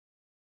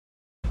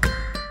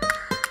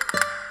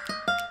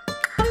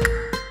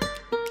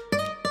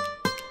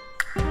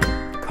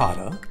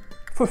kata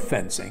for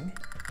fencing.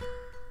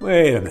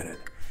 Wait a minute.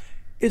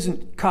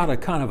 Isn't kata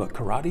kind of a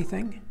karate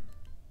thing?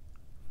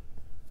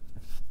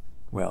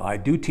 Well, I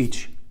do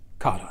teach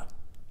kata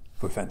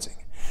for fencing,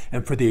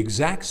 and for the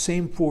exact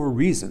same 4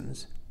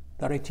 reasons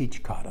that I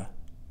teach kata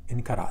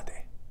in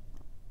karate.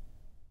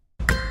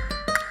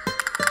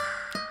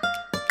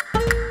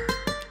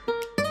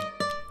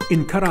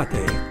 In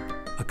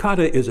karate, a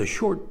kata is a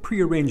short,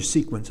 prearranged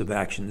sequence of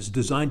actions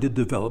designed to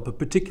develop a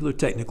particular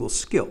technical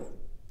skill.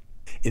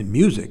 In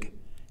music,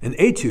 an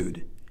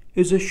etude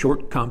is a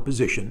short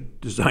composition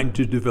designed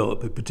to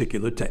develop a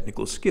particular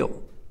technical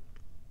skill.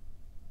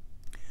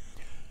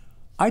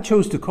 I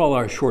chose to call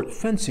our short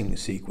fencing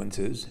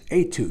sequences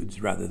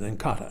etudes rather than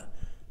kata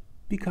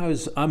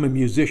because I'm a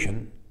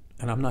musician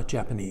and I'm not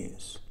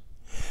Japanese.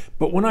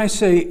 But when I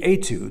say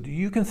etude,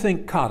 you can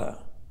think kata.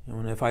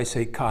 And if I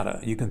say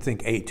kata, you can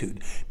think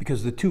etude,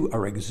 because the two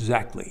are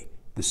exactly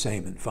the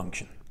same in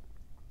function.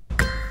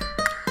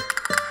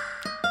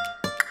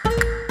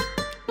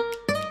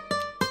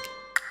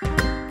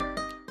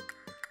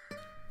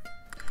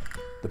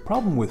 The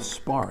problem with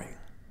sparring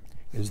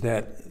is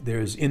that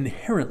there's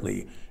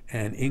inherently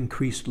an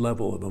increased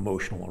level of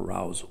emotional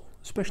arousal,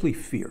 especially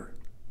fear.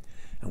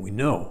 And we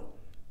know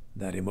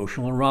that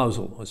emotional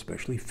arousal,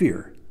 especially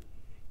fear,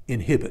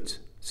 inhibits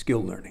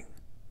skill learning.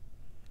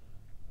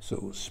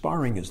 So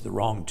sparring is the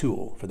wrong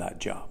tool for that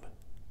job.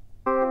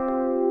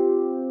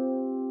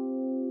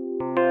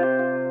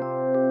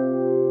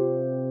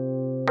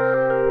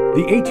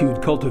 The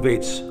etude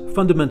cultivates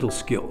fundamental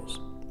skills,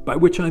 by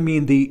which I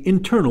mean the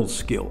internal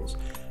skills: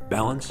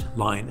 balance,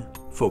 line,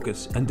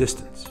 focus, and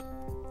distance.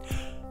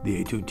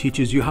 The etude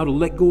teaches you how to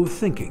let go of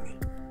thinking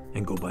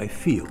and go by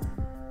feel.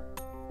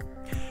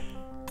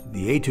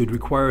 The etude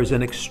requires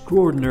an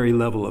extraordinary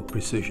level of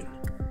precision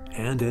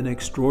and an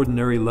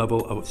extraordinary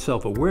level of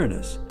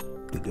self-awareness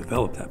to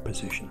develop that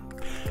precision.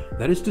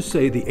 That is to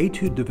say, the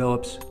etude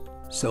develops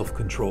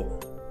self-control.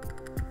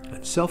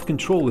 And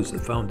self-control is the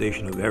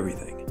foundation of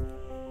everything.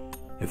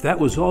 If that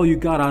was all you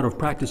got out of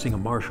practicing a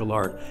martial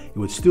art, it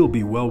would still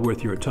be well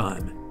worth your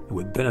time. It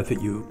would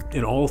benefit you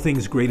in all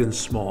things great and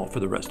small for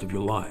the rest of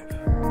your life.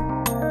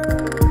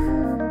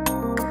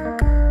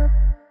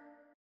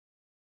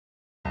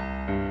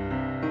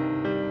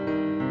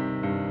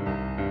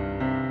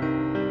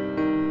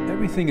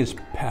 Everything is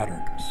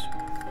patterns.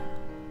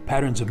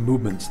 Patterns of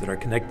movements that are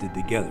connected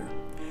together.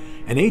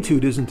 An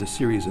etude isn't a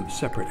series of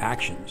separate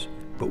actions,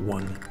 but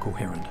one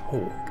coherent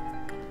whole.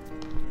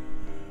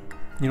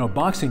 You know,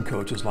 boxing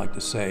coaches like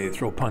to say,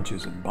 throw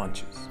punches in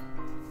bunches.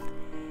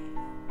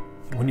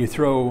 When you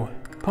throw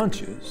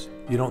punches,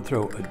 you don't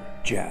throw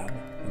a jab,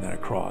 and then a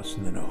cross,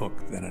 and then a hook,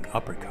 then an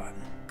uppercut.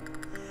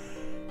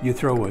 You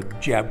throw a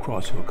jab,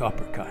 cross, hook,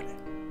 uppercut,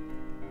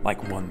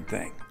 like one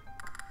thing.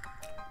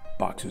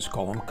 Boxers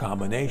call them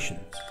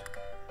combinations.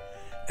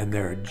 And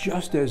they're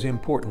just as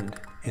important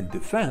in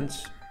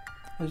defense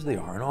as they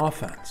are in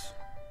offense.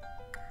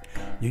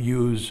 You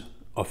use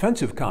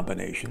offensive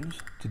combinations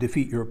to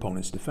defeat your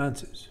opponent's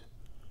defenses.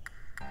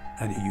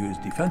 And you use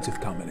defensive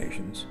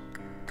combinations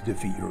to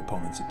defeat your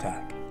opponent's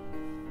attack.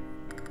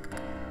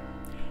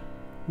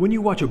 When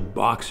you watch a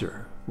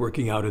boxer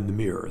working out in the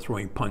mirror,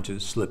 throwing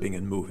punches, slipping,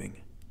 and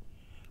moving,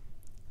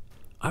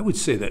 I would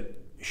say that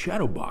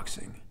shadow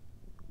boxing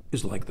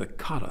is like the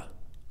kata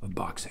of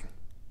boxing.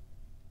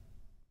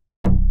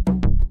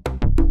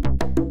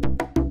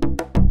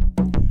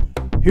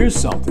 Here's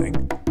something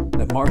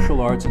that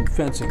martial arts and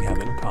fencing have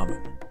in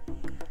common.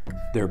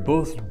 They're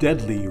both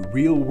deadly,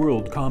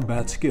 real-world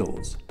combat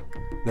skills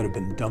that have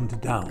been dumbed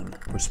down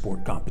for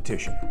sport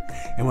competition.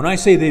 And when I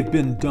say they've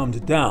been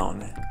dumbed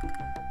down,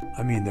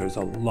 I mean there's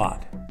a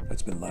lot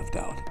that's been left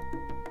out.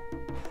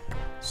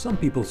 Some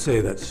people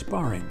say that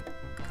sparring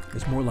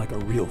is more like a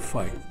real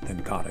fight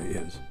than kata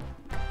is.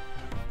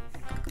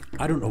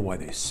 I don't know why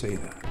they say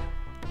that.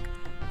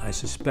 I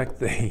suspect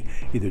they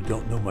either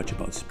don't know much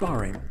about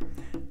sparring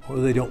or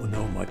they don't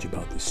know much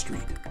about the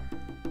street.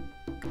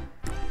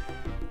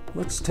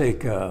 Let's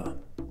take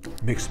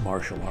mixed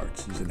martial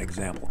arts as an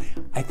example.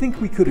 I think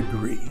we could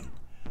agree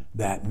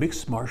that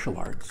mixed martial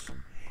arts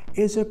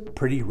is a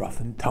pretty rough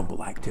and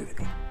tumble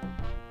activity.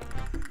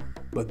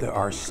 But there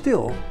are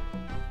still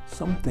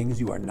some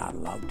things you are not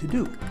allowed to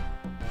do.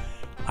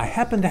 I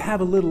happen to have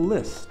a little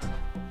list.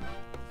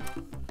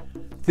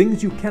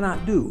 Things you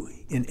cannot do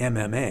in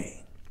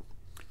MMA: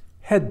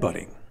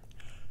 headbutting,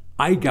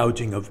 eye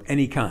gouging of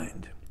any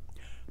kind,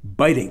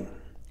 biting,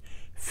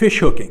 fish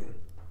hooking.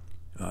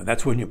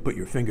 That's when you put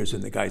your fingers in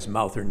the guy's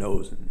mouth or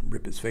nose and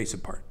rip his face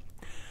apart.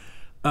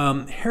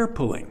 Hair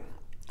pulling,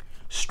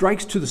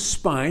 strikes to the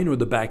spine or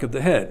the back of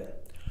the head,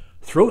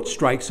 throat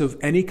strikes of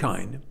any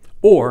kind,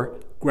 or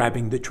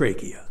grabbing the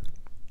trachea.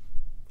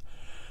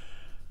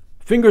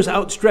 Fingers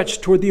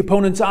outstretched toward the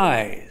opponent's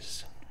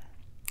eyes,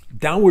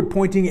 downward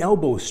pointing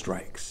elbow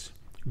strikes,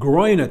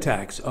 groin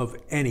attacks of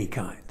any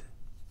kind.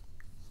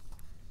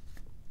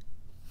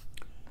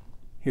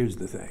 Here's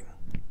the thing.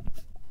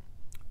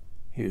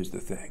 Here's the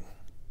thing.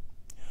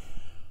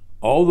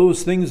 All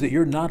those things that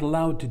you're not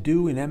allowed to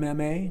do in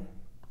MMA,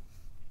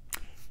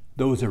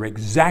 those are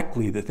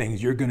exactly the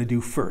things you're going to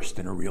do first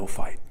in a real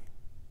fight.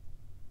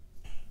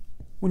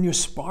 When you're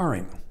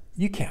sparring,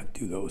 you can't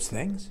do those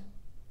things.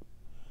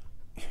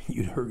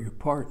 You'd hurt your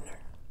partner.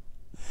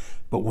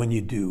 But when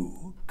you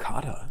do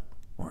Kata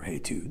or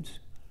Etudes,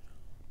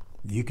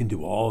 you can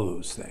do all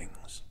those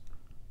things.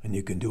 And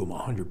you can do them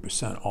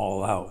 100%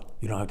 all out.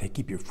 You don't have to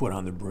keep your foot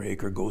on the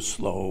brake or go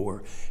slow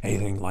or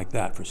anything like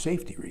that for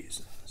safety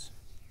reasons.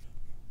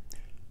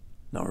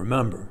 Now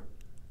remember,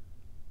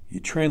 you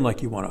train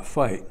like you want to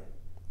fight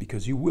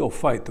because you will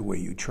fight the way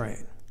you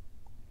train.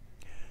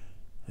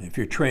 And if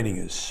your training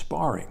is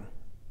sparring,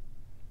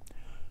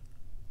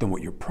 then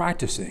what you're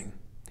practicing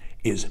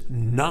is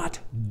not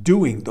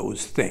doing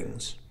those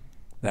things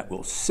that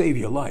will save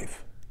your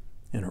life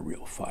in a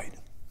real fight.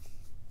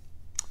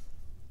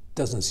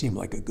 Doesn't seem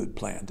like a good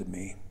plan to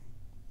me.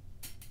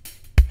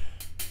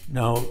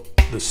 Now,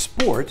 the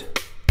sport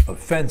of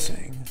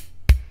fencing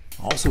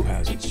also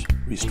has its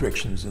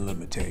restrictions and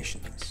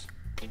limitations.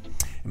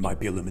 It might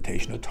be a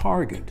limitation of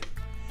target.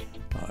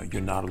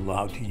 You're not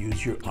allowed to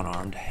use your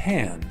unarmed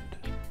hand.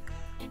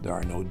 There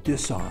are no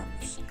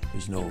disarms.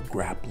 There's no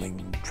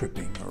grappling,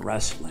 tripping, or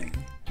wrestling.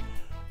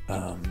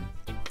 But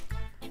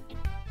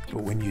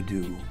when you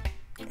do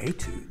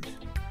Etudes,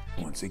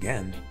 once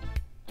again,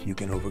 you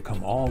can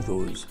overcome all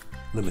those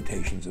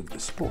limitations of the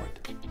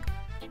sport.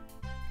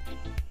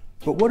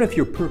 But what if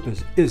your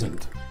purpose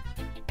isn't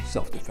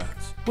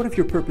self-defense? What if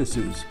your purpose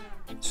is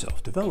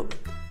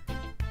self-development?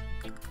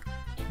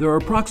 There are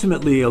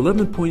approximately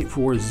 11.4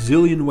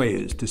 zillion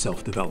ways to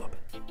self-develop.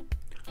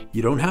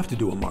 You don't have to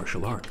do a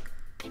martial art.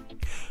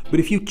 But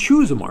if you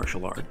choose a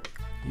martial art,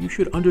 you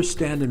should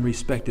understand and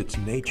respect its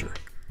nature.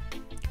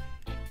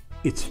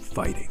 It's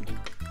fighting.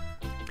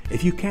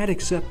 If you can't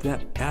accept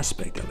that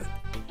aspect of it,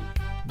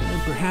 then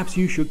perhaps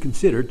you should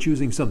consider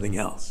choosing something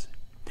else.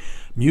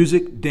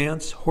 Music,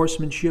 dance,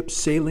 horsemanship,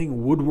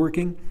 sailing,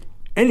 woodworking,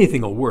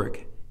 anything will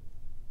work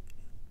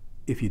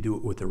if you do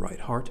it with the right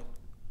heart,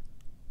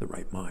 the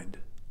right mind,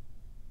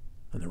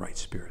 and the right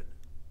spirit.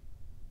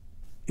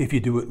 If you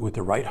do it with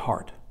the right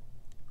heart,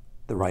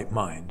 the right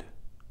mind,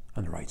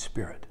 and the right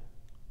spirit.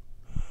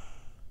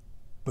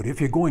 But if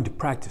you're going to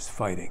practice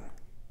fighting,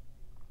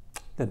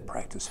 then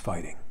practice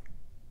fighting.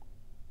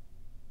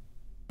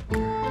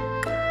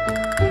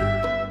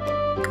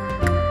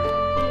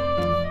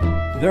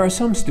 There are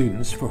some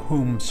students for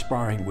whom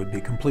sparring would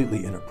be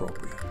completely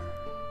inappropriate.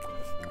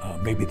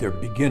 Maybe they're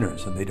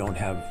beginners and they don't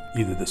have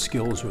either the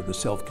skills or the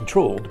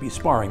self-control to be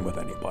sparring with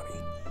anybody.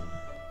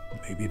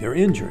 Maybe they're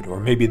injured, or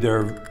maybe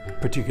they're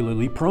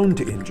particularly prone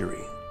to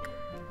injury.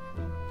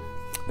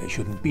 They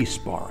shouldn't be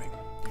sparring,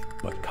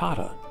 but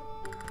Kata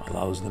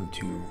allows them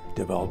to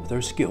develop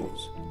their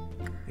skills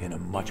in a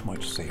much,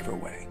 much safer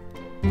way.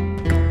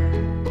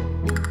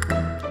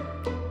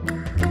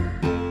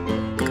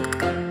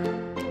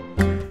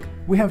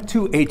 We have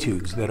two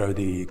etudes that are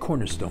the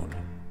cornerstone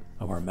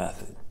of our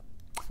method.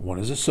 One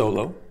is a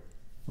solo,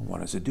 and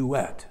one is a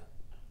duet.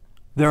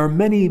 There are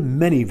many,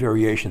 many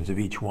variations of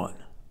each one,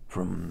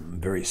 from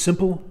very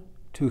simple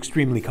to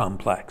extremely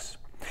complex.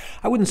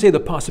 I wouldn't say the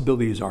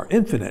possibilities are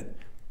infinite,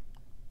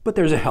 but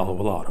there's a hell of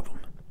a lot of them.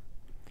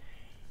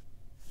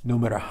 No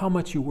matter how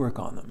much you work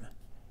on them,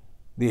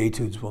 the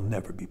etudes will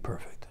never be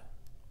perfect.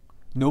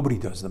 Nobody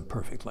does them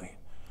perfectly.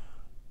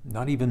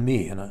 Not even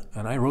me, and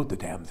I wrote the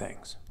damn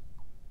things.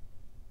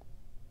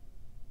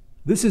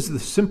 This is the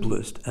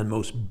simplest and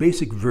most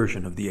basic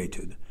version of the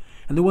etude,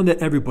 and the one that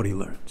everybody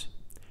learns.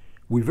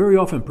 We very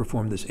often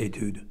perform this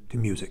etude to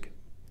music.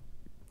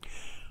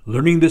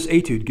 Learning this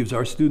etude gives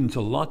our students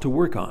a lot to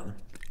work on,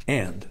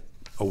 and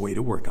a way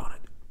to work on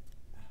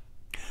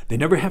it. They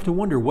never have to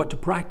wonder what to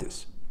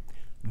practice.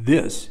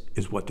 This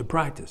is what to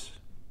practice.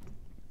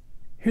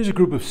 Here's a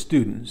group of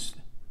students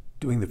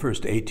doing the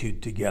first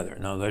etude together.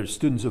 Now, there's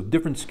students of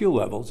different skill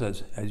levels,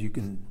 as you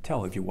can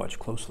tell if you watch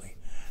closely.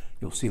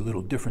 You'll see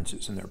little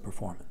differences in their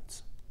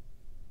performance.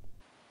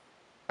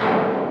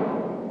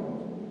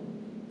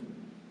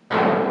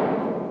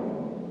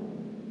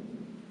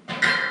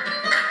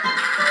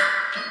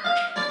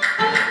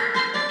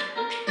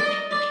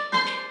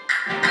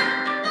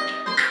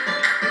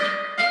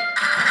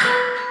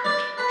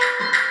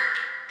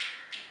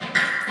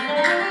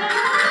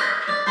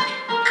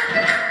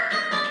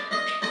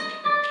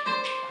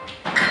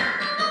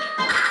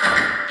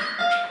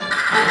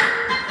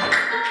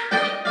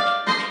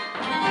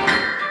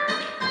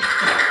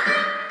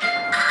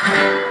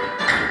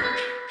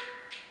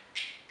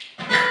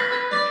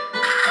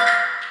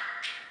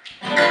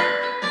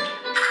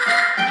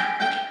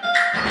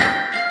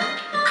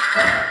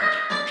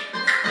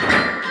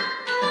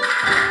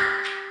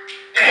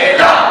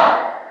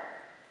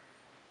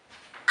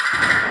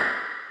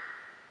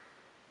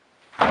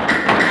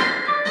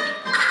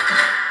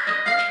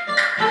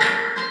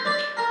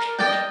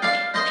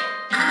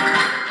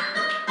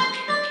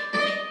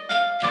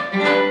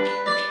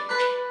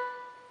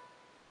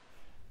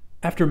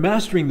 After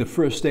mastering the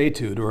first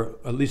etude, or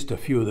at least a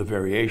few of the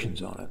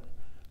variations on it,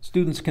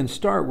 students can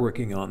start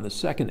working on the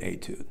second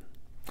etude.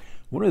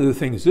 One of the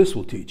things this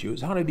will teach you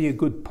is how to be a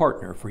good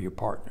partner for your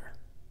partner.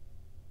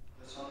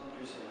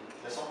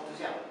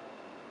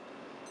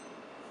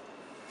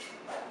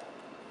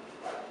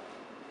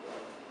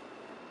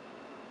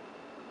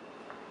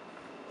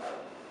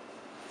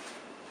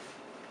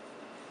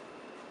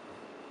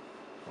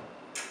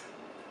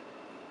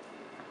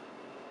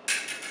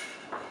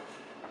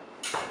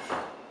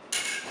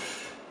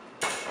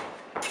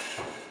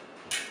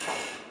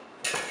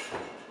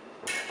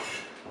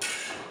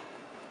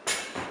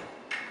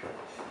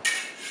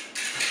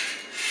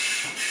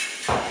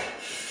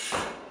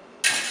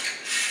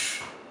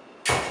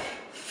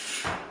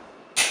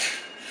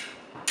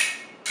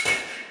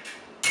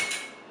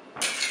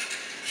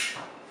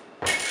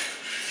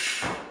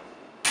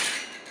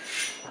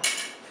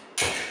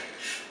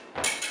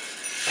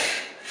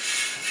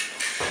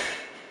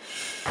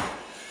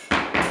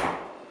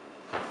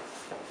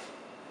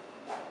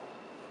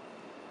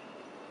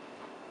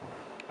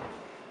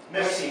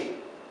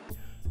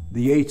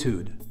 The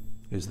Etude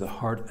is the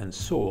heart and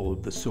soul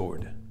of the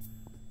sword,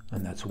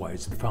 and that's why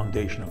it's the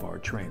foundation of our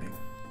training.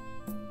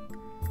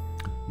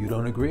 You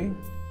don't agree?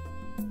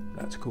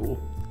 That's cool.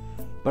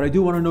 But I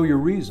do want to know your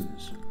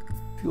reasons.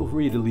 Feel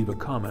free to leave a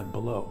comment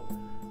below.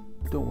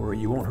 Don't worry,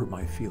 you won't hurt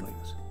my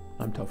feelings.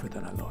 I'm tougher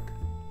than I look.